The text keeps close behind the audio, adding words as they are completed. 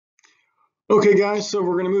Okay, guys, so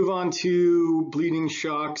we're going to move on to bleeding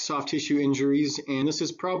shock, soft tissue injuries, and this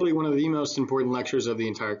is probably one of the most important lectures of the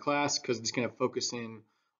entire class because it's going to focus in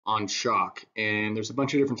on shock. And there's a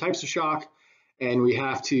bunch of different types of shock, and we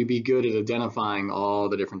have to be good at identifying all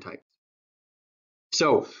the different types.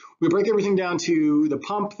 So we break everything down to the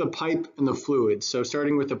pump, the pipe, and the fluid. So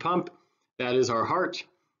starting with the pump, that is our heart.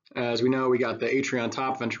 As we know, we got the atria on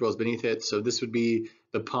top, ventricles beneath it, so this would be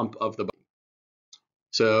the pump of the body.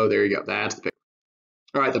 So there you go, that's the picture.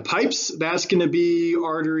 All right, the pipes, that's going to be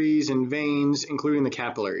arteries and veins, including the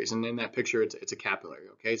capillaries. And in that picture, it's a capillary,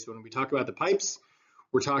 okay? So when we talk about the pipes,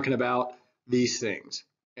 we're talking about these things.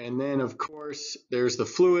 And then, of course, there's the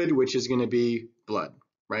fluid, which is going to be blood,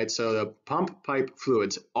 right? So the pump, pipe,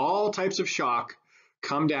 fluids, all types of shock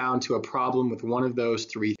come down to a problem with one of those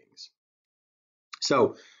three things.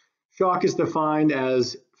 So shock is defined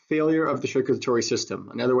as failure of the circulatory system.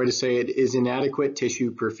 Another way to say it is inadequate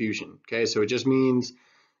tissue perfusion. Okay, so it just means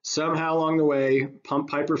somehow along the way, pump,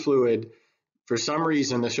 pipe, or fluid, for some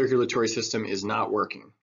reason, the circulatory system is not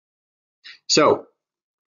working. So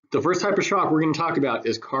the first type of shock we're going to talk about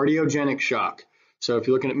is cardiogenic shock. So if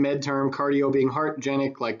you're looking at med term, cardio being heart,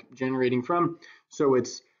 genic like generating from, so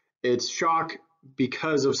it's shock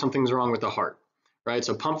because of something's wrong with the heart. Right,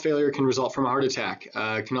 so pump failure can result from a heart attack.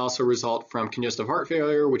 It can also result from congestive heart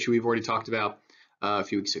failure, which we've already talked about a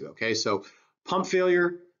few weeks ago. Okay, so pump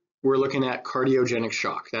failure, we're looking at cardiogenic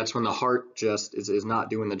shock. That's when the heart just is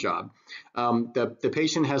not doing the job. The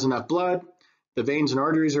patient has enough blood, the veins and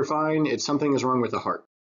arteries are fine, something is wrong with the heart.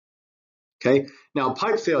 Okay, now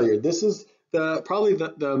pipe failure, this is probably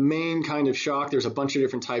the main kind of shock. There's a bunch of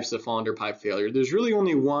different types that fall under pipe failure. There's really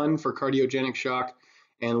only one for cardiogenic shock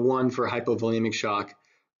and one for hypovolemic shock,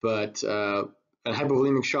 but a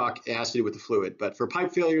hypovolemic shock, it has to do with the fluid. But for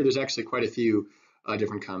pipe failure, there's actually quite a few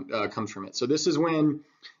different comes from it. So this is when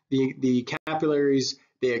the capillaries,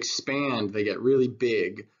 they expand, they get really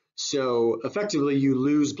big. So effectively, you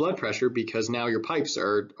lose blood pressure because now your pipes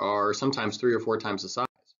are sometimes 3 or 4 times the size.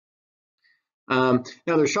 Now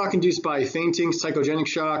there's shock induced by fainting, psychogenic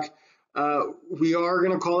shock. We are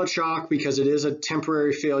going to call it shock because it is a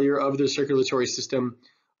temporary failure of the circulatory system,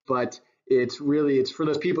 but it's for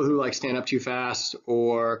those people who like stand up too fast,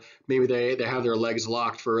 or maybe they have their legs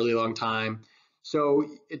locked for a really long time. So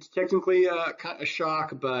it's technically a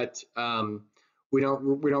shock, but we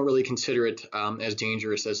don't really consider it as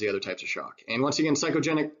dangerous as the other types of shock. And once again,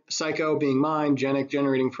 psychogenic, psycho being mind, genic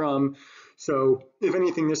generating from. So if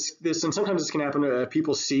anything, this and sometimes this can happen to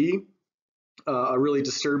people see a really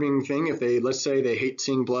disturbing thing. If let's say they hate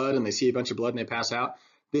seeing blood and they see a bunch of blood and they pass out,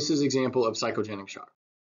 this is an example of psychogenic shock.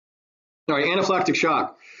 All right, anaphylactic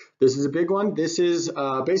shock. This is a big one. This is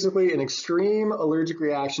basically an extreme allergic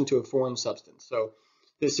reaction to a foreign substance. So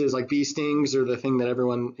this is like bee stings are the thing that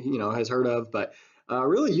everyone has heard of, but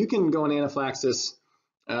really you can go on anaphylaxis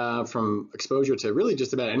from exposure to really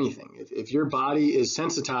just about anything. If your body is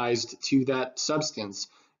sensitized to that substance,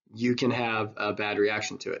 you can have a bad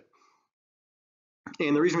reaction to it.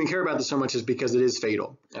 And the reason we care about this so much is because it is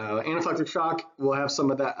fatal. Anaphylactic shock will have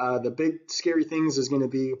some of that. The big scary things is going to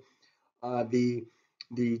be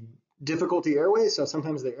the difficulty airway. So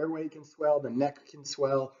sometimes the airway can swell, the neck can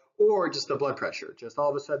swell, or just the blood pressure. Just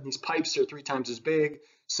all of a sudden these pipes are 3 times as big,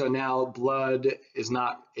 so now blood is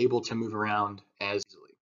not able to move around as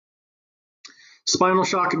easily. Spinal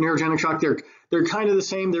shock and neurogenic shock, they're kind of the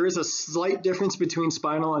same. There is a slight difference between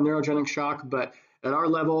spinal and neurogenic shock, but at our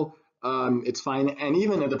level, it's fine. And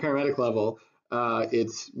even at the paramedic level,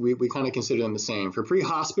 we kind of consider them the same. For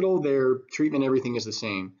pre-hospital, their treatment, everything is the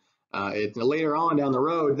same. Later on down the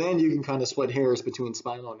road, then you can kind of split hairs between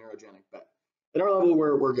spinal and neurogenic. But at our level,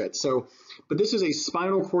 we're good. So, but this is a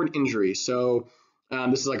spinal cord injury. So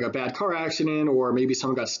this is like a bad car accident, or maybe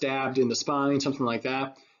someone got stabbed in the spine, something like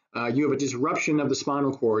that. You have a disruption of the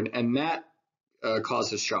spinal cord, and that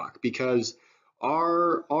causes shock because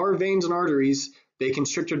our veins and arteries, they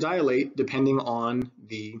constrict or dilate depending on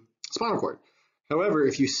the spinal cord. However,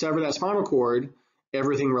 if you sever that spinal cord,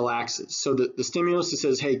 everything relaxes. So the stimulus that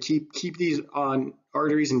says, hey, keep these on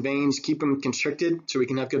arteries and veins, keep them constricted so we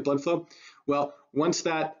can have good blood flow. Well, once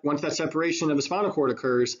that separation of the spinal cord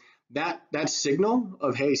occurs, that signal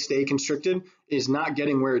of, hey, stay constricted is not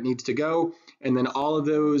getting where it needs to go. And then all of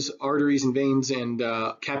those arteries and veins and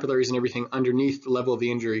capillaries and everything underneath the level of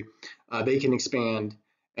the injury, they can expand,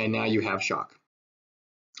 and now you have shock.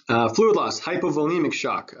 Fluid loss, hypovolemic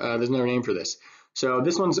shock. There's another name for this. So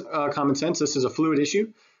this one's common sense. This is a fluid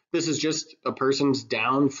issue. This is just a person's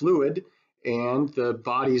down fluid, and the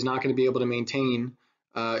body is not going to be able to maintain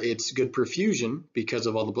its good perfusion because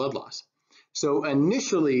of all the blood loss. So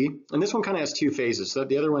initially, and this one kind of has two phases. So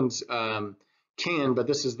the other ones can, but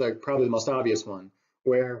this is probably the most obvious one,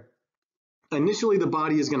 where initially the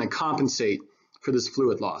body is going to compensate for this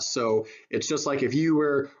fluid loss. So it's just like if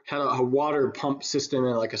you had a water pump system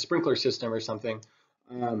and like a sprinkler system or something.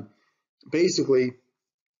 Basically,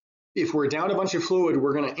 if we're down a bunch of fluid,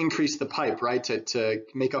 we're going to increase the pipe, right, to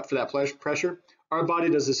make up for that pressure. Our body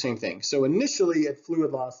does the same thing. So initially at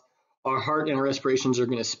fluid loss, our heart and our respirations are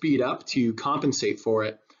going to speed up to compensate for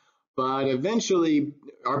it. But eventually,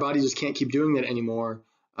 our body just can't keep doing that anymore.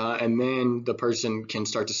 And then the person can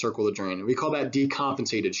start to circle the drain. And we call that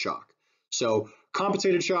decompensated shock. So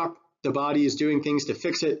compensated shock, the body is doing things to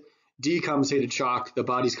fix it. Decompensated shock, the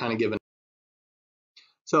body's kind of given.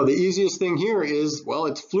 So the easiest thing here is, well,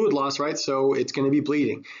 it's fluid loss, right? So it's going to be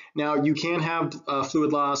bleeding. Now, you can have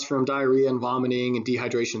fluid loss from diarrhea and vomiting and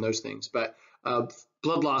dehydration, those things. But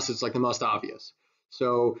blood loss is like the most obvious.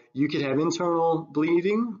 So you could have internal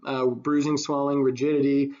bleeding, bruising, swelling,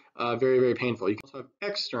 rigidity, very, very painful. You can also have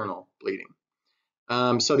external bleeding.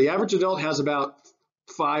 So the average adult has about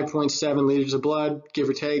 5.7 liters of blood, give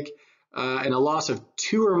or take, and a loss of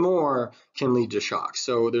 2 or more can lead to shock.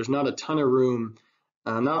 So there's not a ton of room,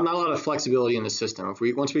 not a lot of flexibility in the system.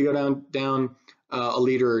 Once we go down a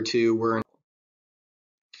liter or 2, we're in.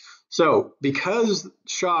 So because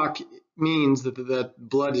shock means that the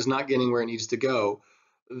blood is not getting where it needs to go,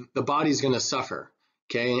 the body's going to suffer.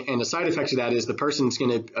 Okay, and the side effect of that is the person's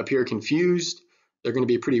going to appear confused. They're going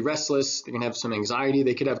to be pretty restless. They're going to have some anxiety.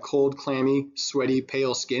 They could have cold, clammy, sweaty,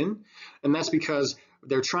 pale skin. And that's because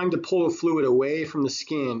they're trying to pull the fluid away from the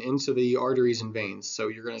skin into the arteries and veins. So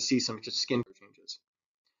you're going to see some skin changes.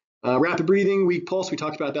 Rapid breathing, weak pulse, we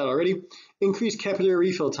talked about that already. Increased capillary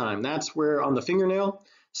refill time. That's where on the fingernail.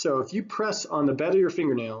 So if you press on the bed of your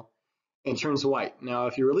fingernail, it turns white. Now,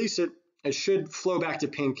 if you release it, it should flow back to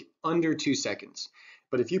pink under 2 seconds.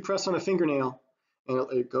 But if you press on a fingernail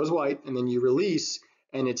and it goes white, and then you release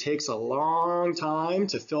and it takes a long time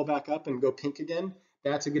to fill back up and go pink again,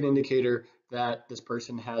 that's a good indicator that this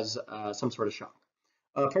person has some sort of shock.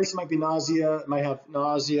 A person might have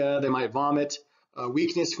nausea, they might vomit,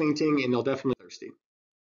 weakness, fainting, and they'll definitely be thirsty.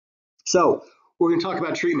 So we're going to talk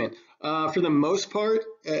about treatment. For the most part,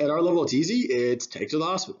 at our level, it's easy. It's take to the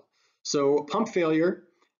hospital. So pump failure,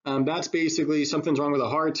 that's basically something's wrong with the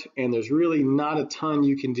heart, and there's really not a ton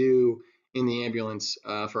you can do in the ambulance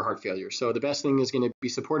for heart failure. So the best thing is going to be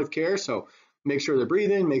supportive care. So make sure they're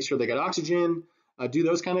breathing, make sure they got oxygen, do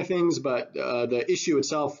those kind of things. But the issue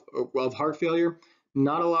itself of heart failure,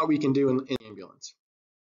 not a lot we can do in the ambulance.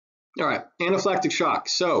 All right, anaphylactic shock.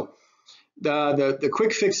 So the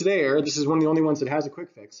quick fix there, this is one of the only ones that has a quick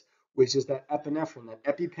fix, which is that epinephrine, that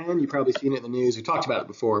EpiPen. You've probably seen it in the news. We talked about it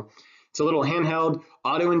before. It's a little handheld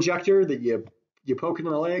auto injector that you poke it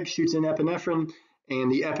in the leg, shoots in epinephrine,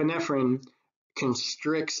 and the epinephrine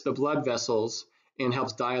constricts the blood vessels and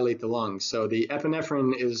helps dilate the lungs. So the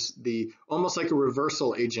epinephrine is almost like a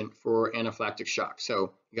reversal agent for anaphylactic shock.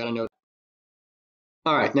 So you got to know that.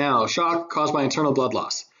 All right, now shock caused by internal blood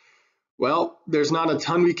loss. Well, there's not a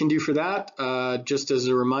ton we can do for that. Just as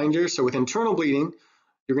a reminder, so with internal bleeding,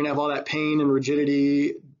 you're going to have all that pain and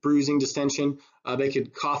rigidity, bruising, distension. They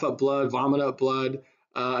could cough up blood, vomit up blood,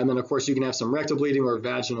 and then of course you can have some rectal bleeding or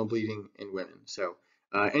vaginal bleeding in women. So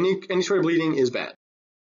any sort of bleeding is bad.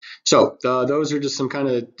 So those are just some kind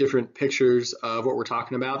of different pictures of what we're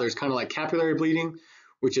talking about. There's kind of like capillary bleeding,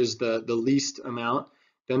 which is the least amount.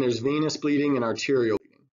 Then there's venous bleeding and arterial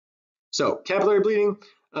bleeding. So capillary bleeding,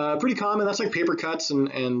 pretty common. That's like paper cuts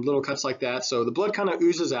and little cuts like that. So the blood kind of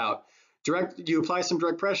oozes out. You apply some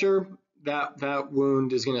direct pressure, that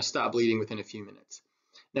wound is going to stop bleeding within a few minutes.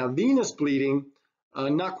 Now, venous bleeding,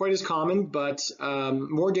 not quite as common, but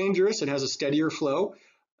more dangerous. It has a steadier flow.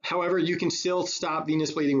 However, you can still stop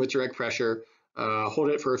venous bleeding with direct pressure.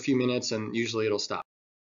 Hold it for a few minutes, and usually it'll stop.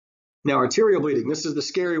 Now, arterial bleeding, this is the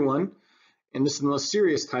scary one, and this is the most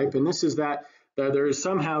serious type, and this is that there's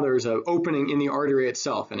an opening in the artery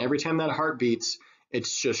itself, and every time that heart beats,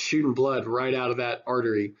 it's just shooting blood right out of that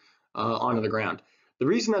artery onto the ground. The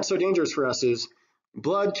reason that's so dangerous for us is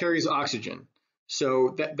blood carries oxygen.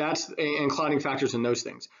 So and clotting factors and those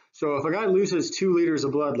things. So if a guy loses 2 liters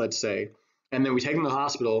of blood, let's say, and then we take him to the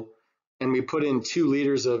hospital and we put in 2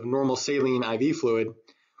 liters of normal saline IV fluid,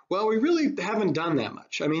 well, we really haven't done that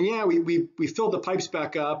much. I mean, yeah, we filled the pipes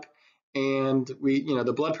back up and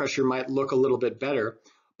the blood pressure might look a little bit better,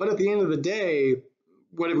 but at the end of the day,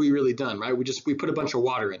 what have we really done, right? We put a bunch of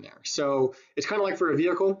water in there. So it's kind of like for a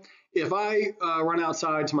vehicle. If I run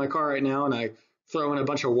outside to my car right now and I throw in a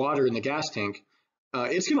bunch of water in the gas tank,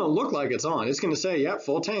 it's going to look like it's on. It's going to say, yep,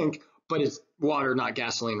 full tank, but it's water, not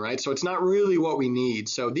gasoline, right? So it's not really what we need.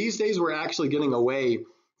 So these days we're actually getting away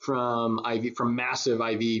from massive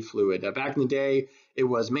IV fluid. Back in the day, it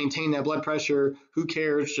was maintain that blood pressure. Who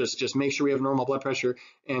cares? Just make sure we have normal blood pressure.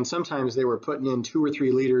 And sometimes they were putting in 2 or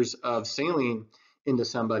 3 liters of saline into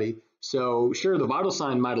somebody. So sure, the vital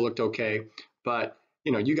sign might have looked okay, but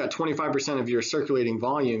you got 25% of your circulating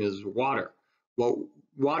volume is water. Well,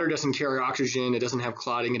 water doesn't carry oxygen. It doesn't have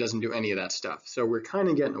clotting. It doesn't do any of that stuff. So we're kind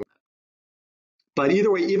of getting away. But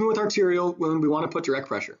either way, even with arterial wound, we want to put direct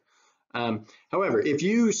pressure. However, if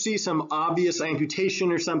you see some obvious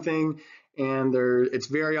amputation or something, and it's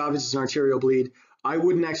very obvious it's an arterial bleed, I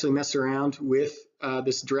wouldn't actually mess around with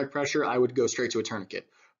this direct pressure. I would go straight to a tourniquet.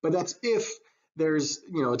 But that's if there's,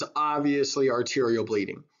 it's obviously arterial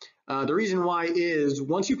bleeding. The reason why is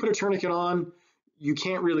once you put a tourniquet on, you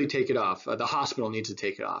can't really take it off. The hospital needs to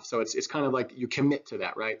take it off. So it's kind of like you commit to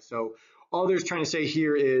that, right? So all they're trying to say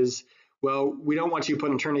here is, well, we don't want you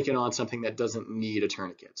putting a tourniquet on something that doesn't need a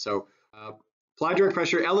tourniquet. So apply direct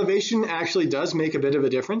pressure. Elevation actually does make a bit of a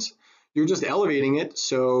difference. You're just elevating it,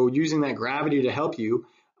 so using that gravity to help you,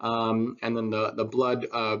 and then the blood,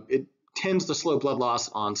 it tends to slow blood loss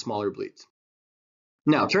on smaller bleeds.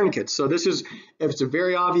 Now, tourniquets. So this is if it's a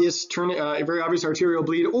very obvious arterial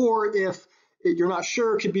bleed, or if you're not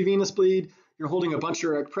sure, it could be venous bleed. You're holding a bunch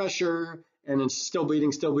of direct pressure, and it's still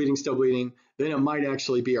bleeding, then it might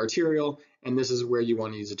actually be arterial, and this is where you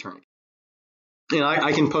want to use a tourniquet. And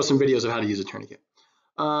I can post some videos of how to use a tourniquet.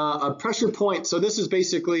 A pressure point. So this is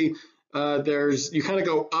basically you kind of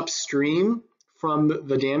go upstream from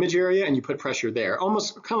the damage area and you put pressure there,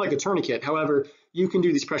 almost kind of like a tourniquet. However, you can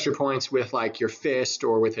do these pressure points with like your fist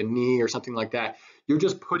or with a knee or something like that. You're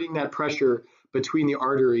just putting that pressure between the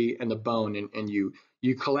artery and the bone, and you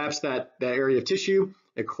collapse that area of tissue.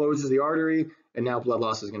 It closes the artery, and now blood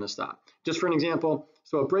loss is going to stop. Just for an example,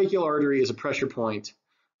 so a brachial artery is a pressure point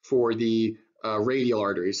for the radial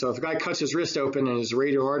artery. So if a guy cuts his wrist open and his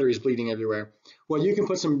radial artery is bleeding everywhere, well, you can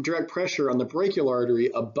put some direct pressure on the brachial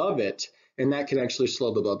artery above it, and that can actually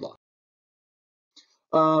slow the blood loss.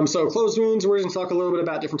 So closed wounds, we're going to talk a little bit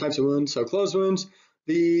about different types of wounds. So closed wounds,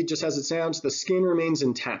 just as it sounds, the skin remains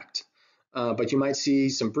intact, but you might see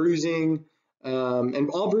some bruising, and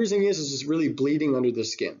all bruising is just really bleeding under the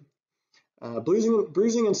skin.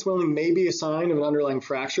 Bruising and swelling may be a sign of an underlying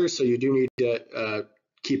fracture, so you do need to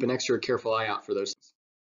keep an extra careful eye out for those things.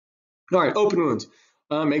 All right, open wounds.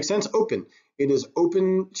 Makes sense, open. It is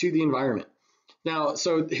open to the environment. Now,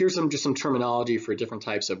 so here's just some terminology for different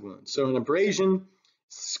types of wounds. So an abrasion,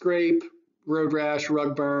 scrape, road rash,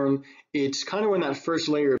 rug burn, it's kind of when that first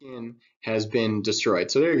layer of skin has been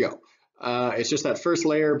destroyed. So there you go. It's just that first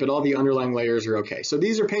layer, but all the underlying layers are okay. So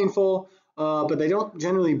these are painful, but they don't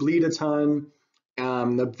generally bleed a ton.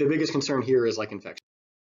 The biggest concern here is like infection.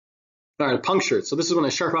 All right, punctured. So this is when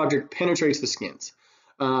a sharp object penetrates the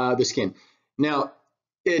skin. Now,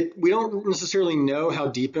 we don't necessarily know how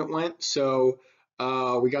deep it went, so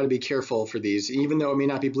we got to be careful for these. Even though it may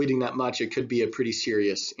not be bleeding that much, it could be a pretty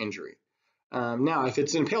serious injury. Now, if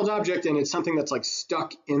it's an impaled object and it's something that's like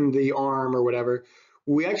stuck in the arm or whatever,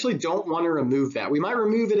 we actually don't want to remove that. We might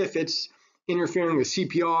remove it if it's interfering with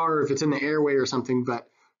CPR or if it's in the airway or something, but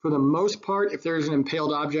for the most part, if there's an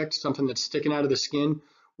impaled object, something that's sticking out of the skin,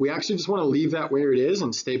 we actually just want to leave that where it is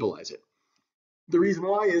and stabilize it. The reason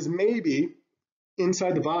why is maybe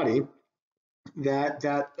inside the body, that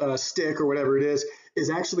stick or whatever it is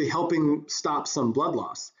actually helping stop some blood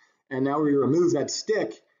loss. And now we remove that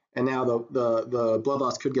stick, and now the blood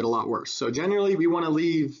loss could get a lot worse. So generally, we want to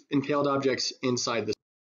leave impaled objects inside the.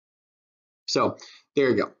 So there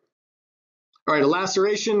you go. All right, a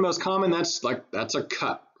laceration, most common, that's a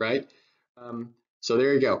cut, right? So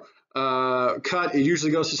there you go. Cut, it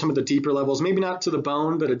usually goes to some of the deeper levels, maybe not to the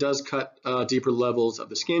bone, but it does cut deeper levels of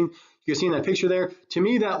the skin. You can see in that picture there, to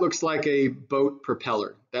me, that looks like a boat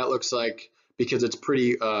propeller. That looks like, because it's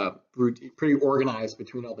pretty organized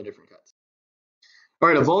between all the different cuts. All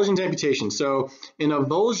right, avulsions, amputation. So an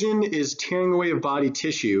avulsion is tearing away of body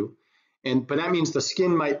tissue, but that means the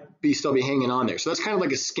skin might still be hanging on there. So that's kind of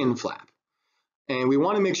like a skin flap. And we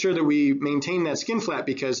want to make sure that we maintain that skin flap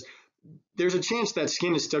because there's a chance that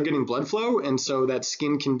skin is still getting blood flow, and so that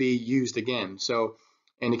skin can be used again.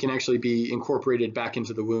 And it can actually be incorporated back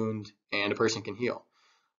into the wound, and a person can heal.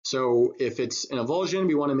 So if it's an avulsion,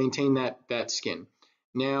 we want to maintain that skin.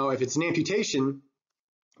 Now, if it's an amputation,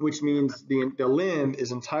 which means the limb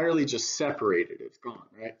is entirely just separated, it's gone,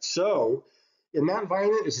 right? So in that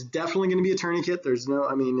environment, it's definitely going to be a tourniquet. There's no,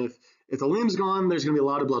 I mean, if the limb's gone, there's going to be a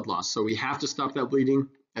lot of blood loss. So we have to stop that bleeding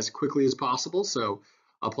as quickly as possible. So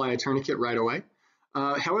apply a tourniquet right away.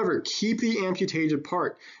 However, keep the amputated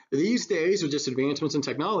part. These days, with just advancements in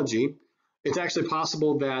technology, it's actually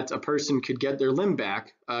possible that a person could get their limb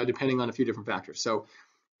back, depending on a few different factors. So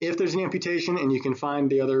if there's an amputation and you can find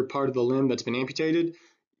the other part of the limb that's been amputated,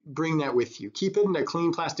 bring that with you. Keep it in a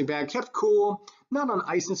clean plastic bag, kept cool, not on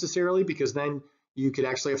ice necessarily, because then you could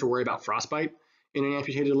actually have to worry about frostbite in an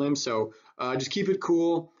amputated limb. So just keep it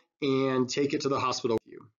cool and take it to the hospital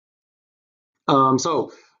with you.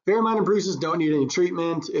 So very minor bruises don't need any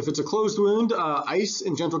treatment. If it's a closed wound, ice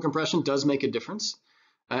and gentle compression does make a difference.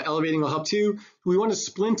 Elevating will help too. We want to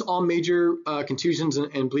splint all major contusions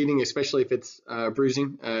and bleeding, especially if it's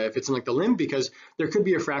bruising, if it's in like the limb, because there could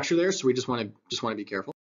be a fracture there. So we just want to be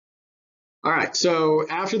careful. All right. So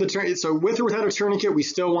after the so with or without a tourniquet, we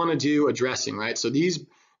still want to do a dressing, right? So these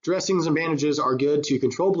dressings and bandages are good to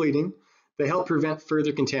control bleeding. They help prevent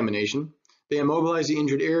further contamination. They immobilize the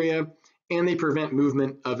injured area, and they prevent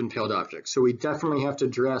movement of impaled objects. So we definitely have to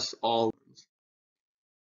dress all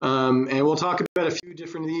wounds. And we'll talk about a few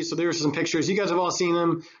different of these. So there's some pictures. You guys have all seen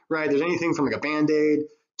them, right? There's anything from like a Band-Aid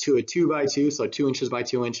to a 2x2, so 2 inches by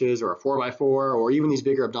 2 inches, or a 4x4, or even these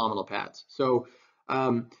bigger abdominal pads. So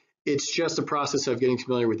it's just a process of getting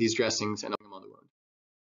familiar with these dressings and putting them on the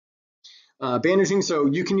wound. Bandaging, so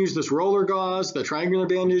you can use this roller gauze, the triangular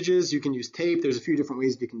bandages, you can use tape. There's a few different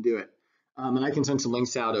ways you can do it. And I can send some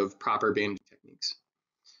links out of proper bandaging techniques.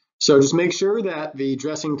 So just make sure that the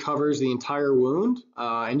dressing covers the entire wound,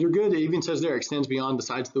 and you're good. It even says there, extends beyond the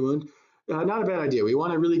sides of the wound. Not a bad idea. We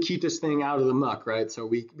want to really keep this thing out of the muck, right? So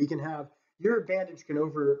we can have, your bandage can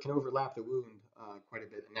overlap the wound quite a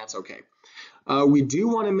bit, and that's okay. We do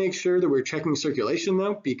want to make sure that we're checking circulation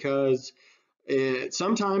though, because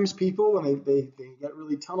sometimes people, when they get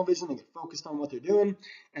really tunnel vision, they get focused on what they're doing,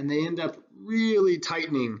 and they end up really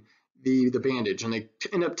tightening the bandage, and they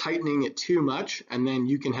end up tightening it too much, and then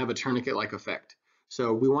you can have a tourniquet-like effect.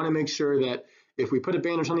 So we want to make sure that if we put a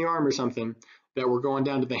bandage on the arm or something, that we're going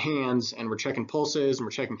down to the hands and we're checking pulses and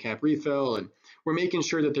we're checking cap refill, and we're making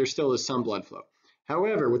sure that there still is some blood flow.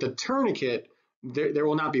 However, with a tourniquet, there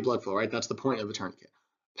will not be blood flow, right? That's the point of a tourniquet.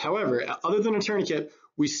 However, other than a tourniquet,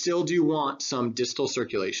 we still do want some distal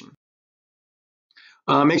circulation.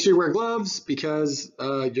 Make sure you wear gloves, because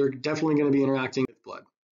you're definitely going to be interacting with blood.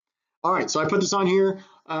 All right, so I put this on here.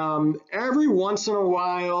 Every once in a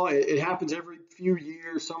while, it happens every few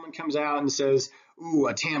years, someone comes out and says, ooh,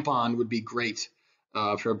 a tampon would be great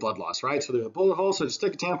for blood loss, right? So there's a bullet hole, so just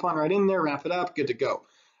stick a tampon right in there, wrap it up, good to go.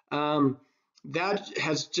 That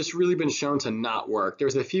has just really been shown to not work.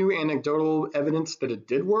 There's a few anecdotal evidence that it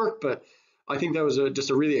did work, but I think that was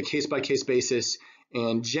just really a case-by-case basis.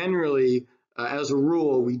 And generally, as a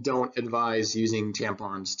rule, we don't advise using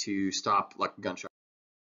tampons to stop like a gunshot.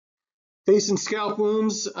 Face and scalp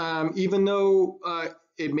wounds, even though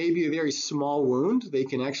it may be a very small wound, they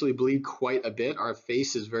can actually bleed quite a bit. Our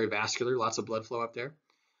face is very vascular, lots of blood flow up there.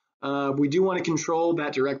 We do want to control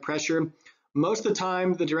that direct pressure. Most of the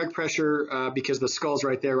time, the direct pressure, because the skull's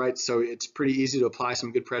right there, right, so it's pretty easy to apply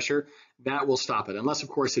some good pressure, that will stop it, unless, of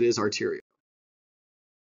course, it is arterial.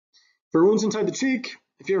 For wounds inside the cheek,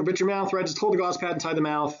 if you ever bit your mouth, right, just hold the gauze pad inside the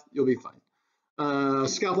mouth, you'll be fine.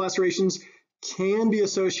 Scalp lacerations can be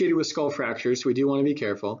associated with skull fractures, so we do want to be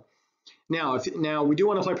careful. Now, we do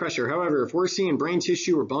want to apply pressure. However, if we're seeing brain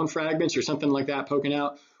tissue or bone fragments or something like that poking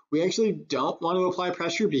out, we actually don't want to apply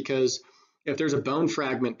pressure, because if there's a bone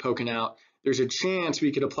fragment poking out, there's a chance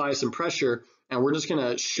we could apply some pressure and we're just going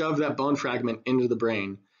to shove that bone fragment into the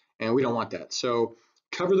brain, and we don't want that. So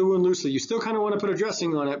cover the wound loosely. You still kind of want to put a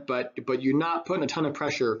dressing on it, but you're not putting a ton of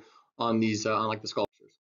pressure on these, on like the skull.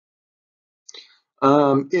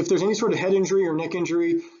 If there's any sort of head injury or neck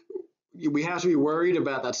injury, we have to be worried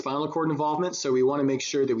about that spinal cord involvement. So we want to make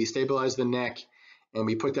sure that we stabilize the neck and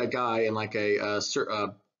we put that guy in like a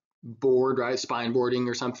board, right? Spine boarding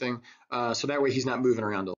or something. So that way he's not moving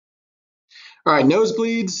around a lot. All right,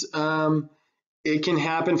 nosebleeds. It can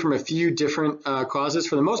happen from a few different causes.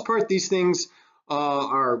 For the most part, these things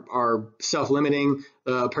are self-limiting.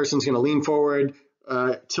 The person's going to lean forward,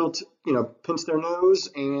 tilt, pinch their nose,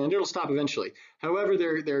 and it'll stop eventually. However,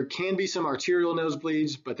 there can be some arterial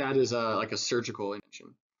nosebleeds, but that is like a surgical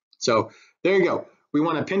intervention. So there you go. We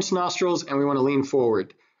want to pinch nostrils and we want to lean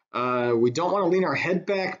forward. We don't want to lean our head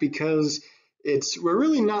back, because we're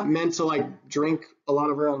really not meant to like drink a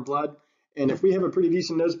lot of our own blood. And if we have a pretty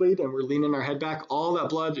decent nosebleed and we're leaning our head back, all that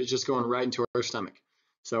blood is just going right into our stomach.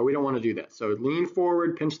 So we don't want to do that. So lean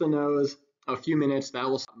forward, pinch the nose, a few minutes, that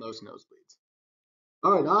will stop most nosebleeds.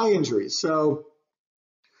 All right, eye injuries. So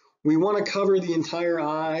we want to cover the entire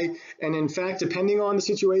eye. And in fact, depending on the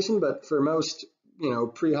situation, but for most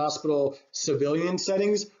pre-hospital civilian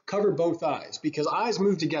settings, cover both eyes because eyes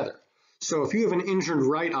move together. So if you have an injured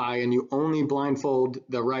right eye and you only blindfold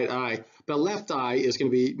the right eye, the left eye is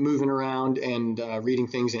going to be moving around and reading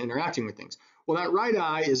things and interacting with things. Well, that right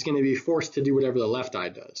eye is going to be forced to do whatever the left eye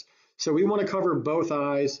does. So we want to cover both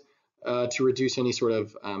eyes to reduce any sort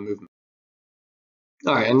of movement.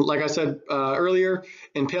 All right, and like I said earlier,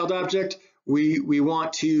 impaled object, we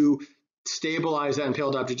want to stabilize that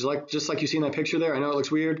impaled object, just like you see in that picture there. I know it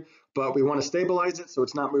looks weird, but we want to stabilize it so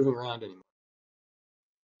it's not moving around anymore.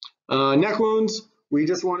 Neck wounds, we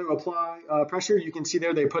just want to apply pressure. You can see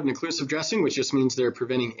there they put an occlusive dressing, which just means they're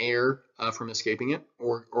preventing air from escaping it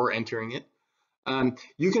or entering it.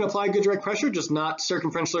 You can apply good direct pressure, just not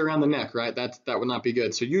circumferentially around the neck, right? That would not be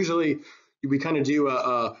good. So usually we kind of do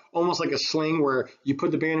almost like a sling where you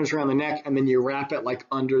put the bandage around the neck and then you wrap it like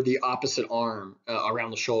under the opposite arm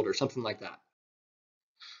around the shoulder, something like that.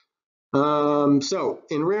 So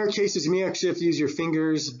in rare cases, you may actually have to use your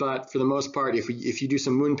fingers, but for the most part, if you do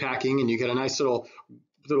some wound packing and you get a nice little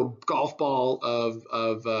golf ball of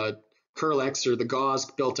Curlex or the gauze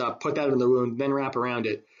built up, put that in the wound, then wrap around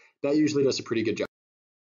it. That usually does a pretty good job.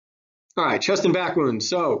 All right, chest and back wounds.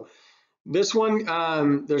 So this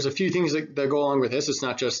one, there's a few things that go along with this. It's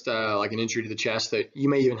not just like an injury to the chest, that you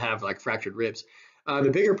may even have like fractured ribs.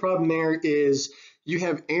 The bigger problem there is you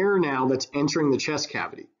have air now that's entering the chest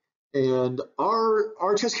cavity. And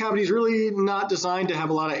our chest cavity is really not designed to have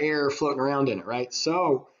a lot of air floating around in it, right?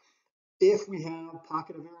 So if we have a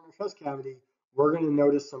pocket of air in our chest cavity, we're going to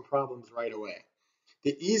notice some problems right away.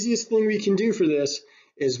 The easiest thing we can do for this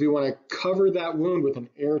is we want to cover that wound with an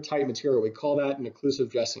airtight material. We call that an occlusive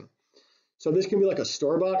dressing. So this can be like a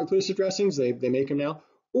store-bought occlusive dressings, they make them now,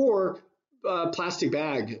 or a plastic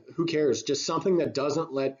bag, who cares? Just something that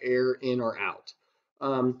doesn't let air in or out.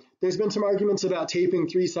 There's been some arguments about taping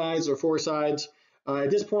 3 sides or 4 sides. At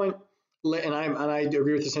this point, and I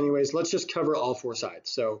agree with this anyways, let's just cover all 4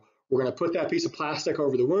 sides. So we're going to put that piece of plastic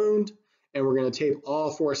over the wound, and we're going to tape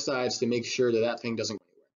all 4 sides to make sure that thing doesn't go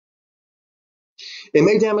anywhere. It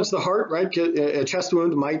may damage the heart, right? A chest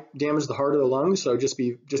wound might damage the heart or the lungs, so just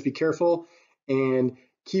be careful and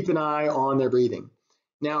keep an eye on their breathing.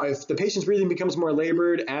 Now, if the patient's breathing becomes more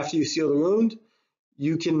labored after you seal the wound,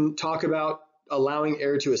 you can talk about allowing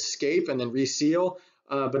air to escape and then reseal,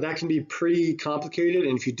 but that can be pretty complicated.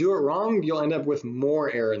 And if you do it wrong, you'll end up with more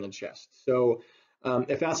air in the chest. So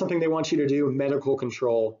if that's something they want you to do, medical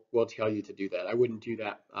control will tell you to do that. I wouldn't do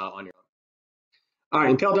that on your own. All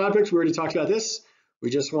right, impaled objects, we already talked about this. We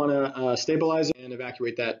just want to stabilize and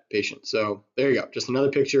evacuate that patient. So there you go, just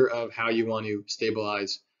another picture of how you want to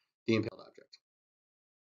stabilize the impaled object.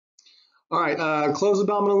 All right, closed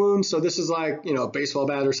abdominal wound. So this is like, a baseball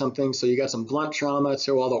bat or something. So you got some blunt trauma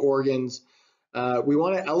to all the organs. We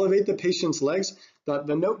want to elevate the patient's legs.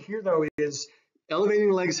 The note here, though, is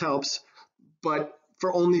elevating the legs helps, but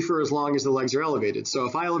only for as long as the legs are elevated. So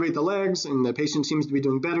if I elevate the legs and the patient seems to be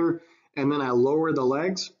doing better, and then I lower the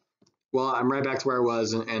legs, well, I'm right back to where I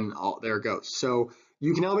was, and there it goes. So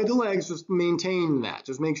you can elevate the legs, just maintain that.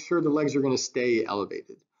 Just make sure the legs are going to stay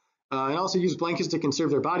elevated. And also use blankets to conserve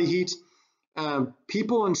their body heat.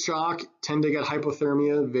 People in shock tend to get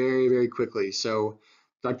hypothermia very, very quickly. So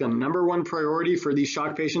like the #1 priority for these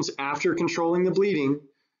shock patients after controlling the bleeding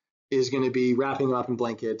is going to be wrapping them up in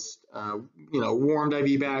blankets, warmed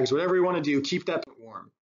IV bags, whatever you want to do, keep that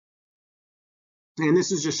warm. And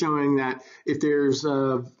this is just showing that if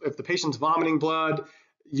the patient's vomiting blood,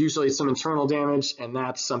 usually it's some internal damage, and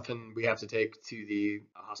that's something we have to take to the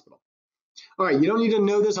hospital. All right, you don't need to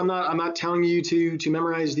know this. I'm not telling you to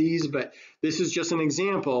memorize these, but this is just an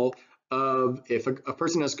example of if a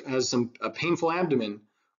person has a painful abdomen,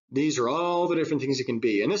 these are all the different things it can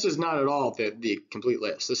be. And this is not at all the complete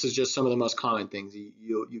list. This is just some of the most common things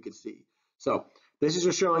you could see. So this is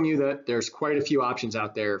just showing you that there's quite a few options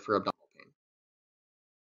out there for abdominal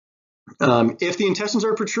pain. If the intestines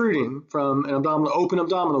are protruding from an open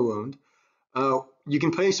abdominal wound, you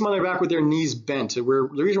can place them on their back with their knees bent. The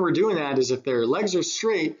reason we're doing that is if their legs are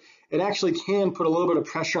straight, it actually can put a little bit of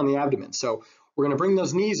pressure on the abdomen. So we're going to bring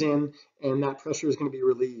those knees in, and that pressure is going to be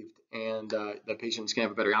relieved, and the patient's going to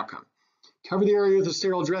have a better outcome. Cover the area with a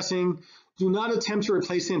sterile dressing. Do not attempt to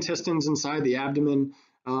replace the intestines inside the abdomen.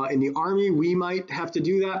 In the Army, we might have to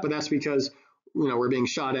do that, but that's because we're being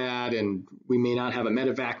shot at, and we may not have a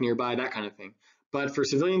medevac nearby, that kind of thing. But for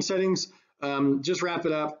civilian settings, just wrap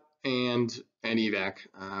it up and evac.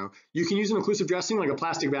 You can use an occlusive dressing like a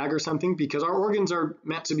plastic bag or something, because our organs are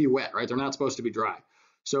meant to be wet, right? They're not supposed to be dry.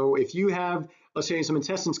 So if you have, let's say, some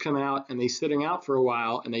intestines come out and they're sitting out for a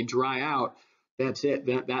while and they dry out, that's it.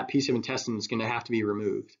 That piece of intestine is going to have to be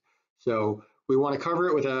removed. So we want to cover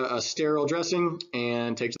it with a sterile dressing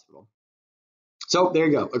and take it to the hospital. So there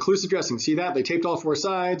you go, occlusive dressing. See that? They taped all 4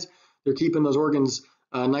 sides. They're keeping those organs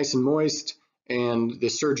nice and moist, and the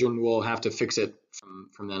surgeon will have to fix it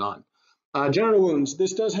from then on. Genital wounds.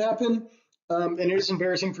 This does happen, and it is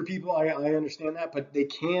embarrassing for people. I understand that, but they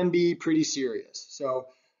can be pretty serious. So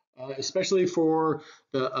especially for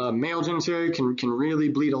the male genitalia, can really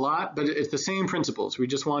bleed a lot, but it's the same principles. We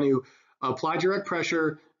just want to apply direct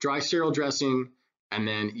pressure, dry sterile dressing, and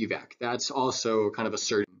then evac. That's also kind of a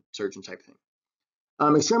surgeon type thing.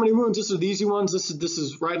 Extremity wounds, this is the easy ones. This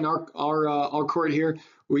is right in our court here.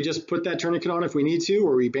 We just put that tourniquet on if we need to,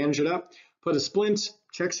 or we bandage it up, put a splint,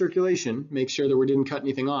 check circulation, make sure that we didn't cut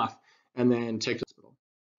anything off, and then take to the hospital.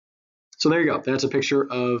 So there you go. That's a picture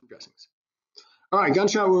of dressings. All right,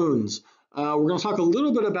 gunshot wounds. We're going to talk a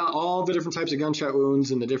little bit about all the different types of gunshot wounds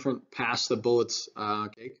and the different paths the bullets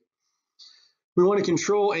take. We want to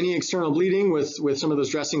control any external bleeding with some of those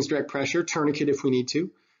dressings, direct pressure, tourniquet if we need to.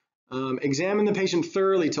 Examine the patient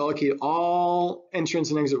thoroughly to locate all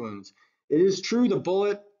entrance and exit wounds. It is true the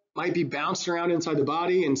bullet might be bounced around inside the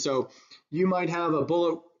body, and so you might have a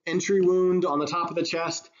bullet entry wound on the top of the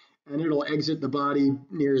chest, and it'll exit the body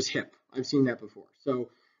near his hip. I've seen that before. So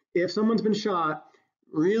if someone's been shot,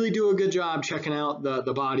 really do a good job checking out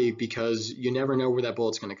the body, because you never know where that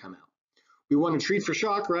bullet's going to come out. We want to treat for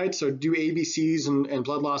shock, right? So do ABCs and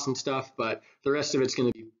blood loss and stuff, but the rest of it's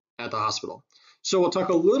going to be at the hospital. So we'll talk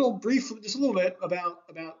briefly, just a little bit about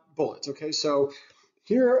bullets. Okay, so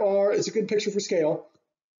it's a good picture for scale.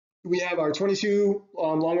 We have our 22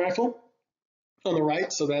 long rifle on the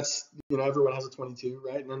right, so that's, everyone has a 22,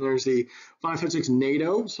 right? And then there's the 5.56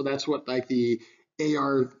 NATO, so that's what like the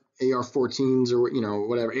AR-14s or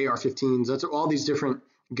whatever, AR-15s. That's all these different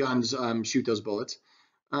guns shoot those bullets.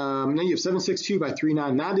 Then you have 7.62 by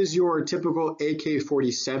 3.9. That is your typical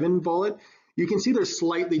AK-47 bullet. You can see they're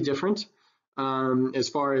slightly different as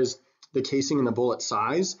far as the casing and the bullet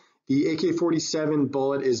size. The AK-47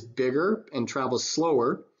 bullet is bigger and travels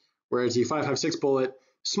slower, whereas the 5.56 bullet,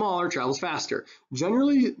 smaller, travels faster.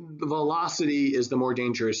 Generally, the velocity is the more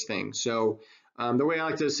dangerous thing. So the way I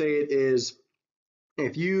like to say it is,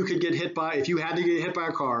 if you had to get hit by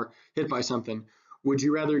a car, hit by something, would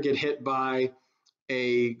you rather get hit by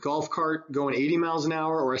a golf cart going 80 miles an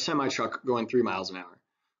hour or a semi-truck going 3 miles an hour?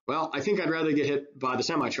 Well, I think I'd rather get hit by the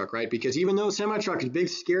semi-truck, right? Because even though a semi-truck is a big,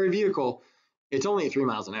 scary vehicle, it's only at 3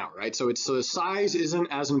 miles an hour, right? So the size isn't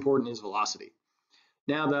as important as velocity.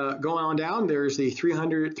 Now, going on down, there's the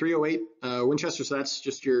 308 Winchester, so that's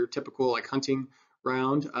just your typical like hunting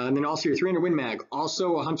round. And then also your 300 Win Mag,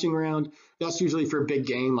 also a hunting round. That's usually for big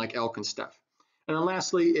game like elk and stuff. And then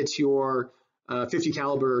lastly, it's your 50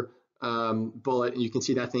 caliber bullet, and you can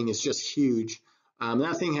see that thing is just huge.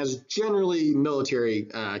 That thing has generally military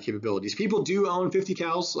capabilities. People do own 50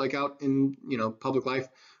 cals like out in public life,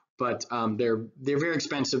 but they're very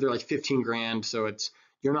expensive. They're like 15 grand, so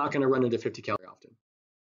you're not going to run into 50 cal very often.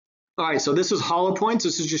 All right, so this is hollow points.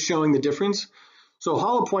 This is just showing the difference. So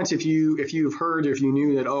hollow points, if you've heard, if you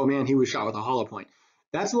knew that, oh man, he was shot with a hollow point,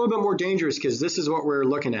 that's a little bit more dangerous, because this is what we're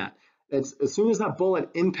looking at. As soon as that bullet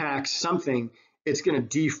impacts something, it's going to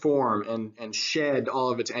deform and shed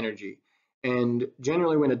all of its energy. And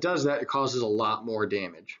generally when it does that, it causes a lot more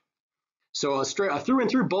damage. So a through and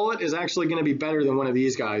through bullet is actually going to be better than one of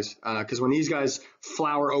these guys, because when these guys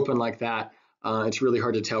flower open like that, it's really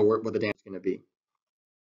hard to tell what the damage is going to be.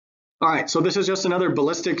 All right, so this is just another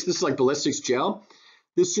ballistics. This is like ballistics gel.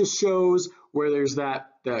 This just shows where there's the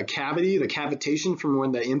cavity, the cavitation from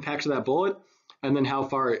when the impact of that bullet, and then how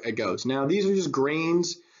far it goes. Now these are just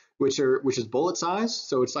grains, which is bullet size.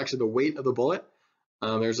 So it's actually the weight of the bullet.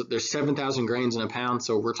 There's 7,000 grains in a pound,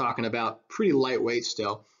 so we're talking about pretty lightweight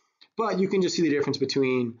still. But you can just see the difference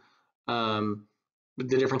between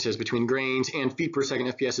grains and feet per second.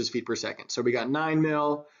 FPS is feet per second. So we got 9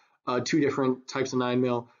 mil, 2 different types of 9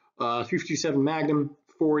 mil, 357 Magnum,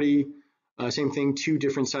 40. Same thing, 2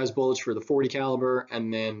 different size bullets for the 40 caliber,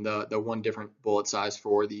 and then the 1 different bullet size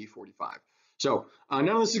for the 45. So none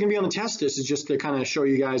of this is going to be on the test. This is just to kind of show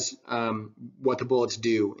you guys what the bullets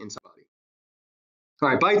do inside the body. All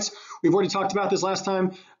right, bites. We've already talked about this last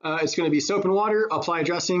time. It's going to be soap and water, apply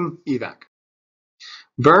dressing, evac.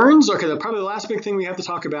 Burns. Okay, probably the last big thing we have to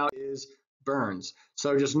talk about is burns.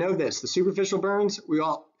 So just know this: the superficial burns,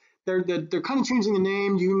 they're kind of changing the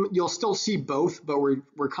name. You'll still see both, but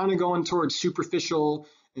we're kind of going towards superficial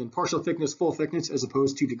and partial thickness, full thickness, as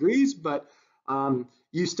opposed to degrees. But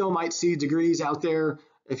you still might see degrees out there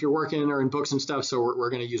if you're working or in books and stuff. So we're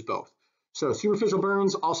going to use both. So superficial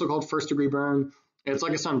burns, also called first-degree burn. It's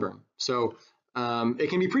like a sunburn. So it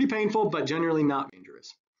can be pretty painful, but generally not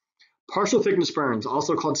dangerous. Partial thickness burns,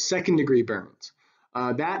 also called second degree burns.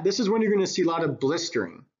 This is when you're going to see a lot of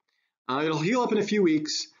blistering. It'll heal up in a few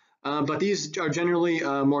weeks, but these are generally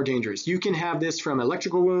more dangerous. You can have this from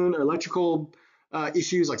electrical wound or electrical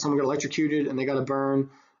issues, like someone got electrocuted and they got a burn.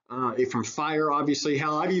 From fire, obviously.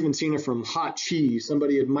 Hell, I've even seen it from hot cheese.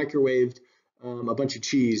 Somebody had microwaved a bunch of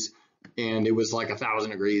cheese and it was like 1,000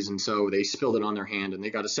 degrees, and so they spilled it on their hand and they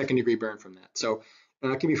got a second degree burn from that. So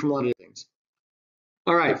it can be from a lot of things.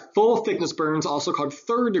 All right, full thickness burns, also called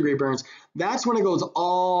third degree burns. That's when it goes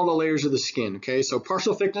all the layers of the skin, okay? So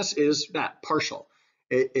partial thickness is that, partial.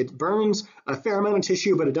 It burns a fair amount of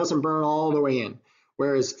tissue, but it doesn't burn all the way in.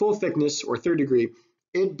 Whereas full thickness or third degree,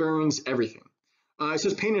 it burns everything. It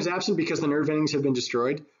says pain is absent because the nerve endings have been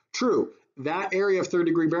destroyed. True, that area of third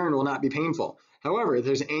degree burn will not be painful. However, if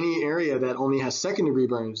there's any area that only has second degree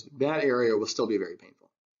burns, that area will still be very painful.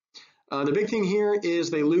 The big thing here is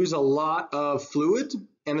they lose a lot of fluid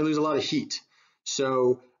and they lose a lot of heat.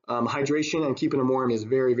 So hydration and keeping them warm is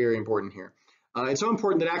very, very important here. It's so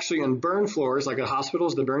important that actually on burn floors, like at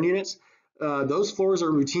hospitals, the burn units, those floors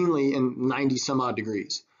are routinely in 90 some odd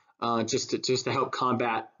degrees, just to help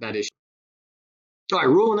combat that issue. All right,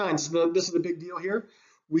 rule of 9, this is the big deal here.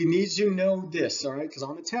 We need to know this, all right, because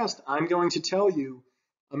on the test, I'm going to tell you,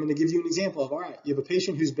 I'm going to give you an example of, all right, you have a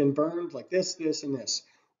patient who's been burned like this, this, and this.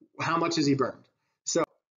 How much is he burned? So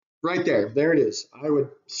right there it is. I would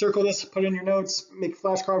circle this, put it in your notes, make a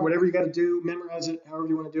flashcard, whatever you got to do, memorize it, however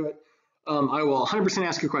you want to do it. I will 100%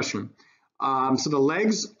 ask a question. So the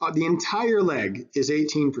legs, the entire leg is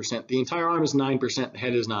 18%. The entire arm is 9%. The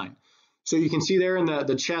head is 9%. So you can see there in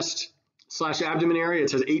the chest/abdomen area, it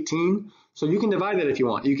says 18. So you can divide that if you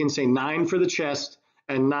want. You can say 9 for the chest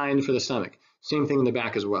and 9 for the stomach. Same thing in the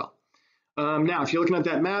back as well. Now, if you're looking at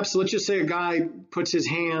that map, so let's just say a guy puts his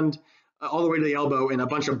hand all the way to the elbow in a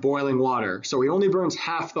bunch of boiling water. So he only burns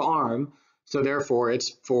half the arm, so therefore it's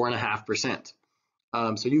 4.5%.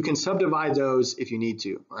 So you can subdivide those if you need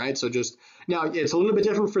to, all right? So just, now it's a little bit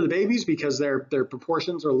different for the babies because their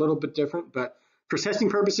proportions are a little bit different, but for testing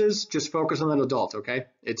purposes, just focus on that adult, okay?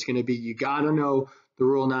 It's gonna be, you gotta know the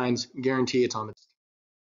rule 9s, guarantee it's on the test.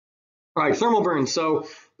 All right, thermal burns. So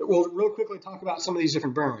we'll real quickly talk about some of these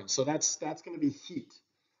different burns. So that's going to be heat.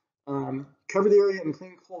 Cover the area in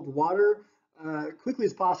clean cold water quickly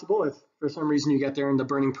as possible if for some reason you get there and the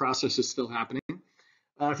burning process is still happening.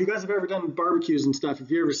 If you guys have ever done barbecues and stuff,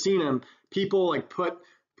 if you've ever seen them, people like put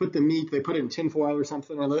the meat, they put it in tinfoil or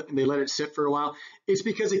something, and they let it sit for a while. It's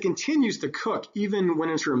because it continues to cook even when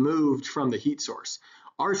it's removed from the heat source.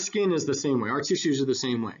 Our skin is the same way. Our tissues are the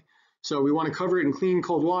same way. So we want to cover it in clean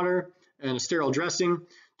cold water and a sterile dressing.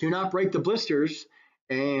 Do not break the blisters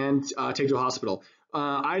and take to a hospital.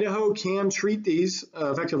 Idaho can treat these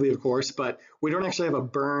effectively, of course, but we don't actually have a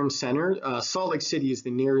burn center. Salt Lake City is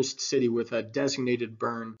the nearest city with a designated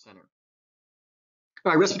burn center.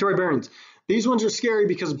 All right, respiratory burns. These ones are scary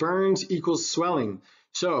because burns equals swelling.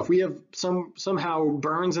 So if we have somehow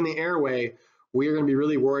burns in the airway, we are going to be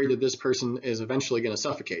really worried that this person is eventually going to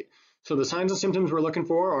suffocate. So the signs and symptoms we're looking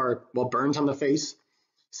for are, well, burns on the face,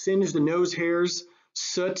 singed nose hairs,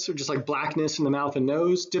 soot, or just like blackness in the mouth and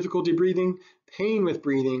nose, difficulty breathing, pain with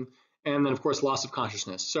breathing, and then of course loss of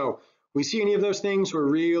consciousness. So we see any of those things, we're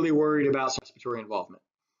really worried about respiratory involvement.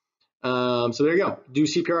 So there you go. Do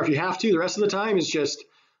CPR if you have to. The rest of the time is just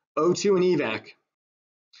O2 and evac.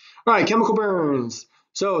 All right, chemical burns.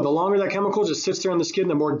 So the longer that chemical just sits there on the skin,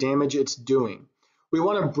 the more damage it's doing. We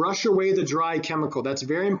want to brush away the dry chemical. That's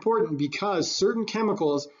very important because certain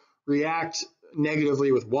chemicals react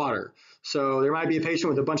negatively with water. So there might be a patient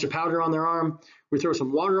with a bunch of powder on their arm. We throw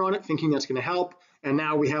some water on it thinking that's going to help, and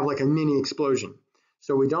now we have like a mini explosion.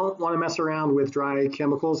 So we don't want to mess around with dry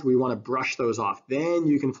chemicals. We want to brush those off. Then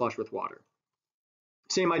you can flush with water.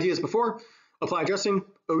 Same idea as before. Apply dressing,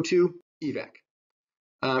 O2, evac.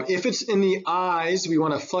 If it's in the eyes, we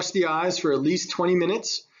want to flush the eyes for at least 20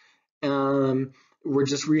 minutes.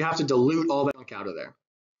 We have to dilute all that junk out of there.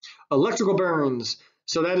 Electrical burns.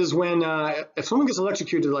 So that is when if someone gets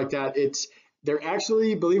electrocuted like that, they're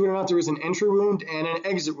actually, believe it or not, there is an entry wound and an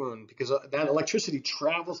exit wound because that electricity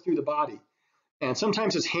travels through the body. And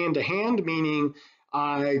sometimes it's hand to hand, meaning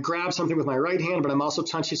I grab something with my right hand, but I'm also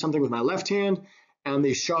touching something with my left hand, and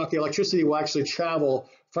the electricity will actually travel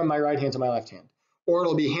from my right hand to my left hand. Or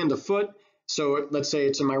it'll be hand to foot. So let's say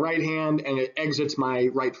it's in my right hand and it exits my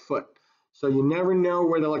right foot. So you never know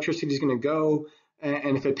where the electricity is going to go.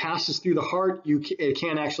 And if it passes through the heart, it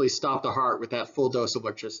can't actually stop the heart with that full dose of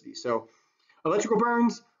electricity. So electrical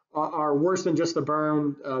burns are worse than just the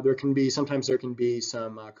burn. Sometimes there can be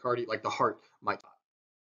some cardiac, like the heart might.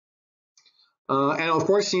 And of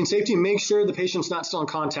course, scene safety, make sure the patient's not still in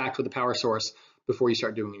contact with the power source before you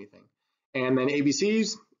start doing anything. And then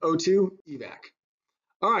ABCs, O2, evac.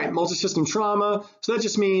 All right, multi-system trauma. So that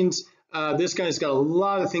just means this guy's got a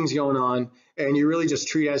lot of things going on, and you really just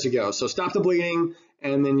treat as you go. So stop the bleeding,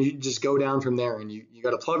 and then you just go down from there. And you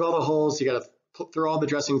got to plug all the holes. You got to throw all the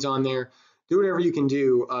dressings on there. Do whatever you can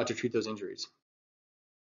do to treat those injuries.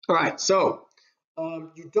 All right, so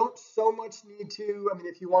you don't so much need to, I mean,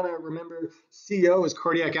 if you want to remember, CO is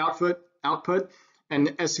cardiac output, and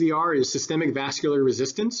SVR is systemic vascular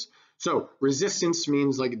resistance. So resistance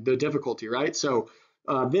means like the difficulty, right? So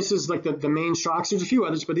this is like the main shocks. There's a few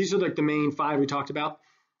others, but these are like the main 5 we talked about.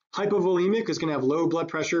 Hypovolemic is going to have low blood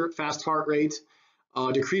pressure, fast heart rate,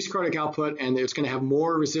 decreased cardiac output, and it's going to have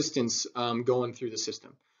more resistance going through the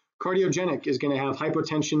system. Cardiogenic is going to have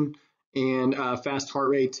hypotension and fast heart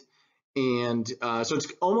rate. And so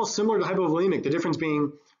it's almost similar to hypovolemic. The difference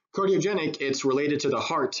being cardiogenic, it's related to the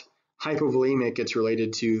heart. Hypovolemic, it's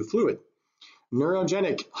related to fluid.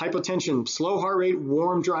 Neurogenic, hypotension, slow heart rate,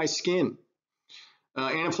 warm, dry skin.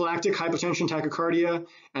 Anaphylactic, hypotension, tachycardia,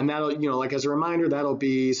 and that'll, like as a reminder, that'll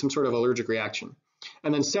be some sort of allergic reaction.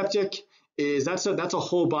 And then septic is that's a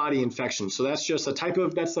whole body infection. So that's just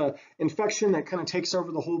that's a infection that kind of takes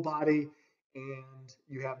over the whole body, and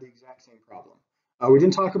you have the exact same problem. We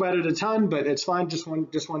didn't talk about it a ton, but it's fine. Just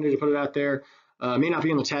wanted to put it out there. May not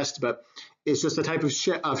be in the test, but it's just a type of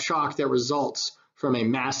shock that results from a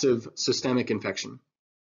massive systemic infection.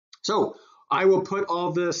 So I will put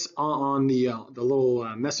all this on the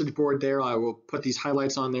little message board there. I will put these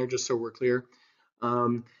highlights on there just so we're clear.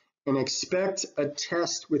 And expect a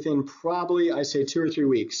test within probably, I say, 2 or 3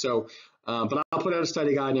 weeks. So, but I'll put out a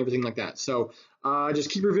study guide and everything like that. So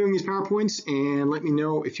just keep reviewing these PowerPoints and let me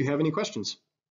know if you have any questions.